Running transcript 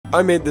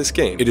I made this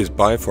game. It is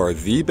by far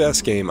the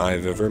best game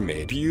I've ever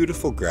made.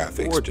 Beautiful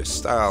graphics, gorgeous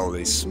style,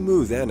 these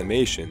smooth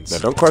animations. Now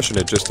don't question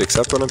it, just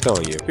accept what I'm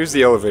telling you. Here's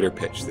the elevator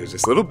pitch. There's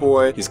this little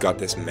boy, he's got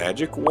this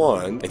magic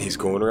wand, and he's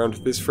going around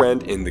with his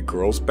friend in the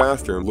girl's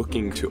bathroom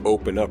looking to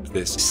open up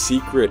this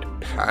secret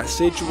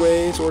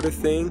passageway sort of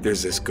thing.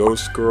 There's this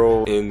ghost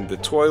girl in the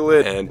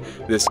toilet, and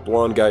this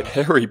blonde guy,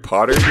 Harry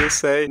Potter, you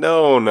say?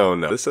 No.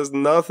 This has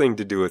nothing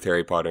to do with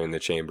Harry Potter and the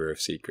Chamber of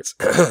Secrets.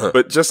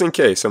 But just in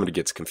case somebody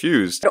gets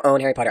confused. I don't own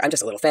Harry Potter, I'm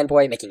just a little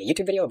fanboy making a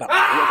YouTube video about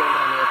video game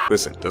that I made.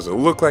 Listen, does it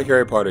look like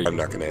Harry Potter? I'm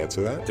not going to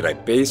answer that. Did I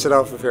base it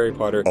off of Harry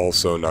Potter?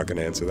 Also not going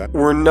to answer that.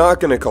 We're not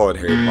going to call it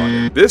Harry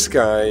Potter. This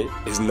guy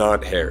is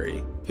not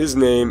Harry. His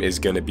name is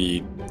going to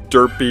be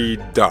Derpy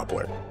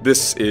Doppler.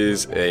 This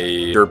is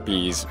a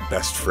Derpy's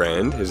best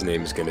friend. His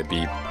name is going to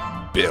be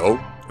Bill.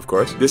 Of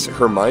course. This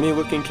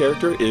Hermione-looking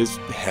character is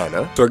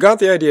Hannah. So I got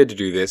the idea to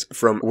do this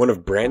from one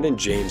of Brandon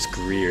James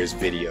Greer's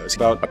videos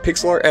about a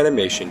pixel art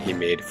animation he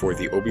made for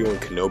the Obi-Wan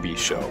Kenobi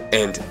show.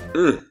 And,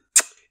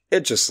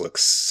 it just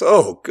looks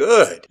so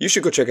good. You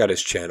should go check out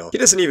his channel. He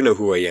doesn't even know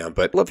who I am,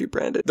 but love you,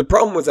 Brandon. The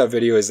problem with that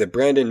video is that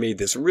Brandon made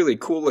this really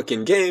cool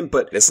looking game,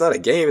 but it's not a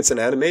game, it's an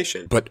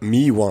animation. But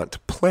me want to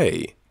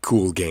play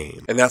cool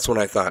game. And that's when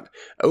I thought,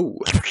 oh,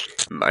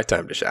 my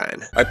time to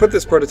shine. I put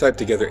this prototype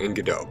together in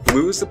Godot.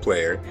 Blue is the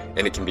player,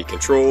 and it can be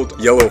controlled.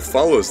 Yellow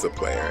follows the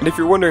player. And if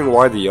you're wondering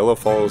why the yellow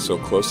follows so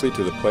closely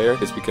to the player,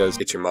 it's because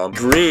it's your mom.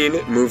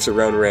 Green moves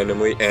around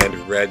randomly, and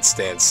red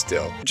stands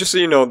still. Just so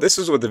you know, this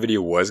is what the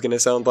video was gonna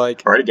sound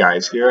like. Alright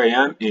guys, here I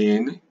am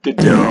in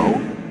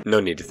Godot. No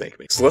need to thank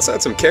me. So let's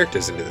add some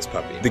characters into this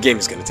puppy. The game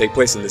is going to take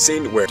place in the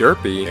scene where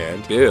Derpy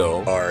and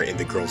Bill are in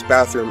the girl's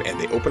bathroom and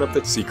they open up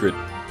the secret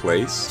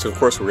place. So of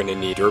course we're going to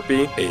need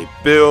Derpy, a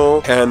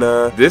Bill,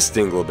 Hannah, this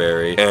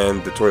Dingleberry,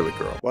 and the toilet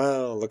girl.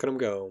 Wow, look at them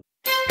go.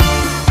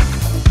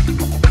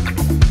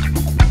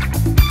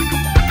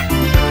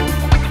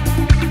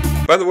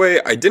 By the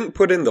way, I didn't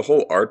put in the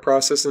whole art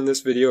process in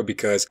this video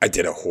because I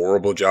did a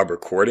horrible job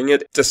recording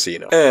it, just so you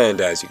know.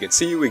 And as you can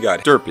see, we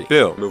got Derpy,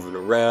 Bill, moving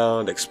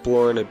around,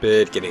 exploring a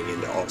bit, getting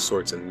into all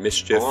sorts of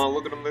mischief. Oh,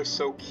 look at them, they're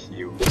so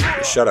cute.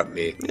 Shut up,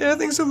 me. Yeah,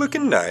 things are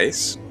looking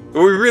nice.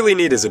 What we really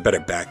need is a better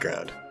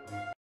background.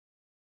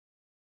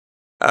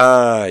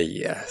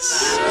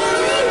 Yes.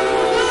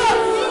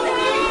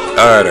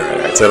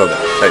 Alright, settle down.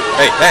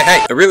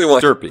 Hey! I really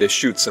want Derpy to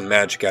shoot some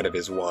magic out of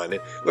his wand.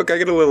 Look, I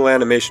get a little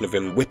animation of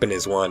him whipping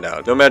his wand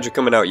out. No magic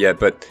coming out yet,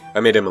 but I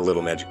made him a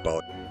little magic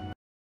ball.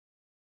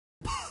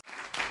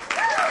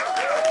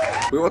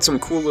 We want some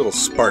cool little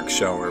spark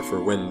shower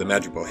for when the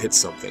magic ball hits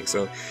something,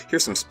 so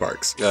here's some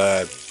sparks.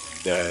 I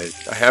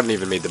haven't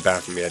even made the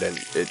bathroom yet, and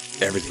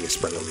everything has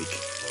sprung a leak.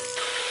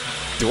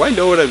 Do I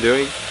know what I'm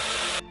doing?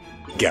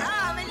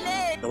 Yeah.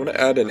 I want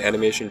to add an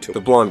animation to the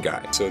blonde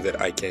guy so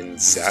that I can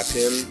zap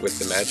him with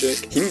the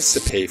magic. He needs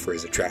to pay for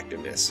his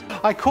attractiveness.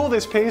 I call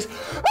this piece.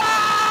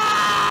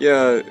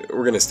 Yeah,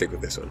 we're gonna stick with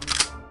this one.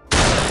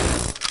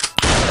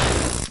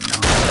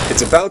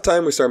 It's about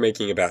time we start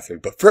making a bathroom,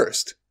 but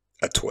first,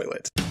 a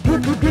toilet.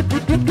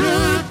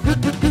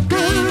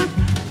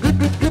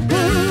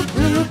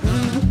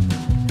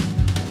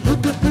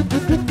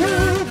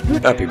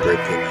 Happy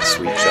birthday, my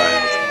sweet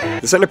child.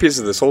 The centerpiece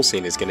of this whole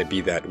scene is going to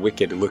be that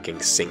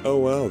wicked-looking sink. Oh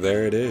well,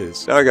 there it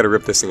is. Now I gotta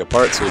rip this thing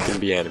apart so it can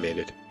be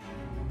animated.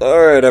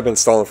 Alright, I've been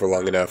stalling for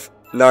long enough.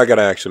 Now I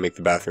gotta actually make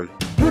the bathroom.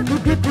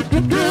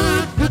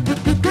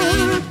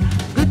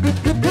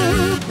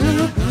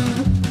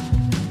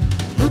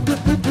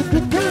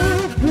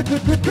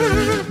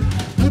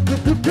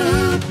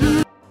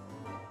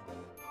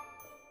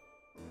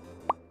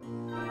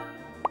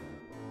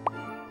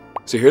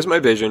 So here's my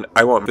vision.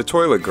 I want the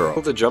toilet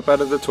girl to jump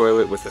out of the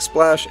toilet with a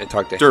splash and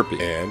talk to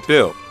Derpy and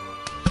Bill.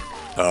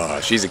 Oh,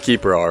 she's a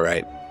keeper,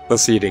 alright.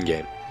 Let's see it in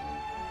game.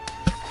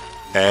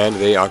 And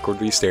they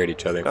awkwardly stare at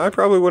each other. I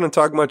probably wouldn't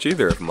talk much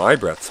either if my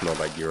breath smelled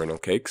like urinal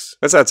cakes.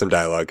 Let's add some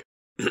dialogue.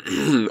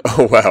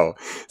 Oh wow,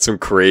 some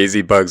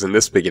crazy bugs in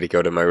this spaghetti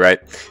code, am I right?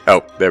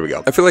 Oh, there we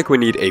go. I feel like we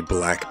need a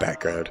black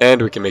background.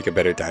 And we can make a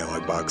better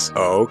dialogue box.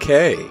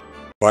 Okay.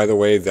 By the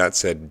way, that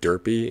said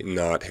Derpy,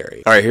 not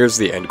Harry. Alright, here's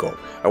the end goal.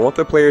 I want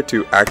the player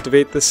to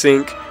activate the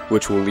sink,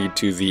 which will lead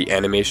to the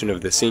animation of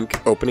the sink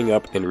opening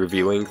up and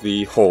revealing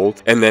the hole,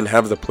 and then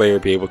have the player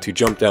be able to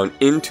jump down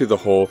into the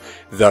hole,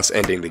 thus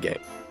ending the game.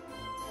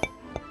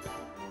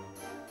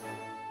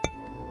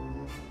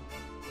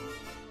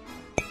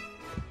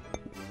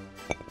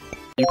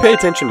 You pay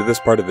attention to this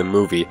part of the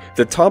movie,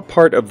 the top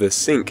part of the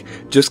sink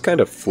just kind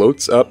of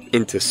floats up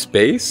into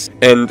space,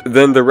 and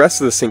then the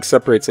rest of the sink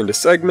separates into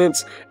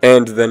segments,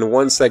 and then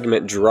one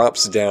segment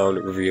drops down,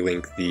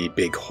 revealing the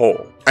big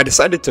hole. I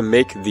decided to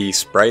make the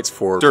sprites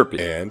for Derpy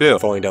and Bill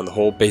falling down the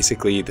hole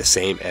basically the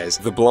same as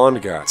the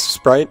blonde guy's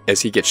sprite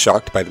as he gets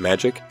shocked by the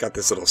magic. Got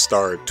this little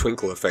star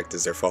twinkle effect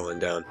as they're falling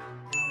down.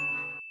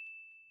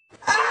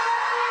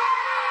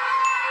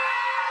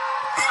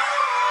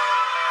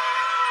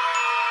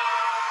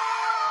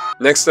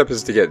 Next up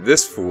is to get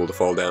this fool to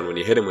fall down when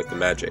you hit him with the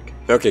magic.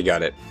 Okay,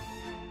 got it.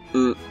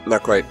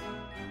 Not quite.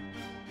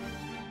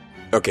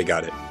 Okay,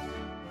 got it.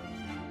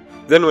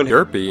 Then when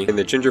Derpy and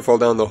the Ginger fall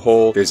down the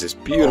hole, there's this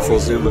beautiful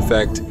zoom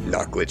effect,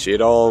 not glitchy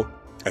at all.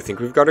 I think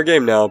we've got our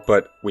game now,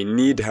 but we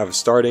need to have a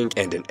starting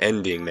and an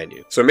ending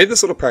menu. So I made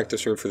this little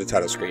practice room for the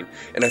title screen,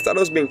 and I thought I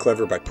was being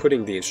clever by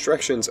putting the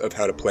instructions of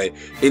how to play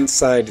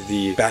inside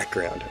the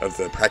background of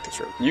the practice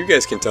room. You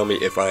guys can tell me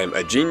if I'm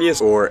a genius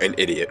or an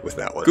idiot with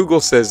that one.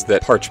 Google says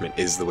that parchment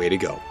is the way to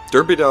go.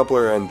 Derpy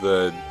Doppler and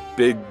the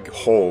big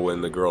hole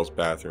in the girl's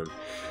bathroom.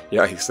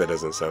 Yikes, that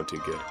doesn't sound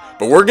too good.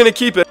 But we're gonna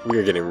keep it! We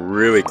are getting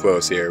really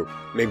close here.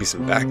 Maybe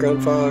some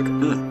background fog?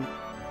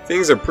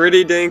 Things are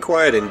pretty dang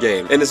quiet in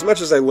game, and as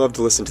much as I love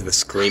to listen to the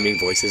screaming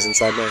voices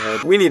inside my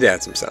head, we need to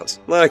add some sounds,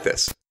 like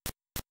this.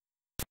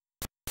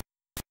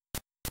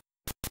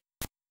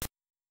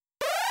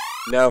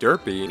 Now,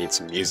 Derpy needs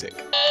some music.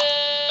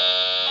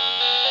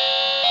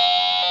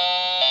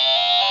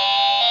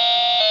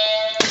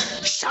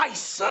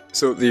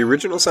 So the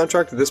original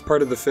soundtrack to this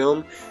part of the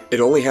film, it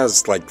only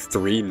has like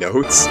 3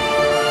 notes.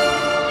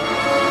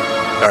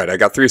 Alright, I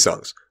got 3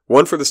 songs.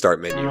 One for the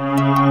start menu.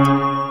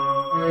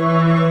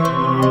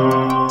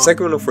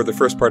 Second one for the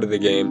first part of the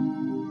game.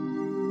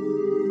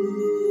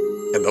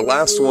 And the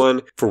last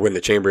one for when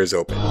the chamber is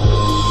open.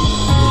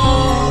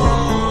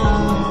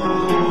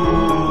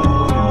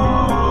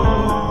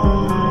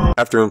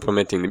 After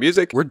implementing the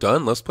music, we're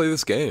done. Let's play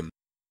this game.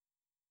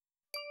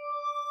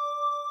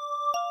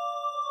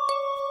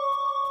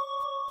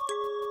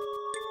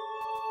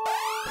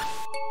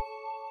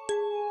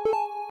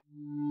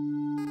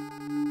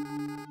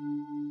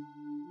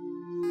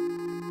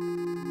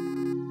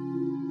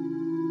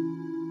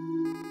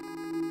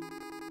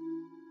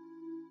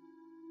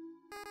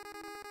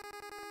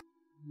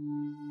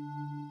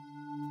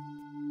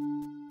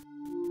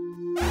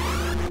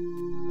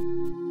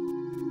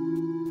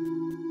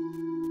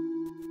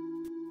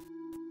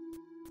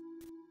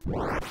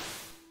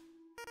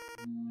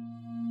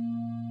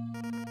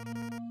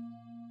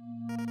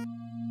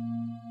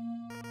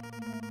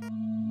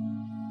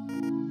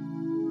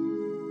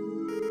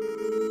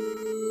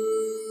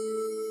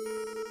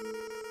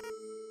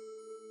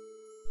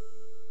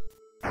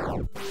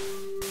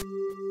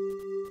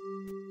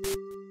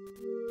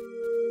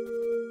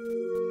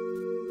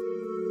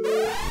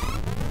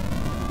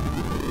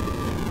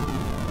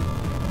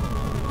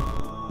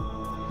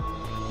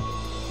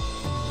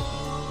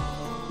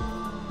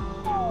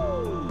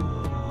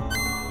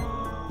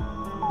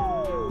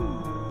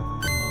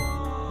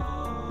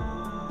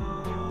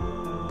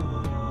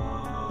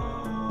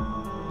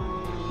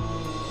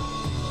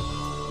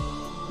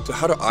 So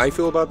how do I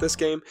feel about this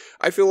game?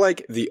 I feel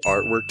like the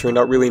artwork turned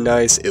out really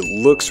nice, it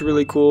looks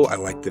really cool, I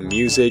like the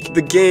music.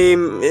 The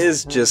game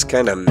is just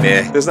kinda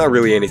meh. There's not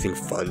really anything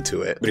fun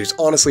to it, but it's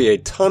honestly a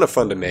ton of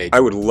fun to make. I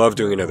would love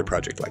doing another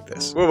project like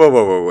this.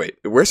 Whoa, wait.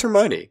 Where's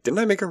Hermione? Didn't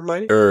I make her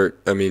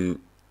Hermione?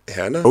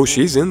 Hannah? Oh,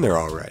 she's in there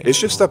alright. It's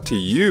just up to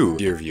you,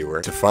 dear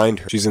viewer, to find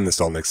her. She's in the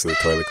stall next to the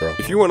toilet girl.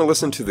 If you want to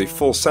listen to the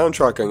full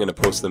soundtrack, I'm going to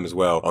post them as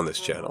well on this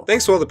channel.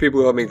 Thanks to all the people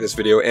who helped make this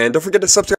video, and don't forget to subscribe.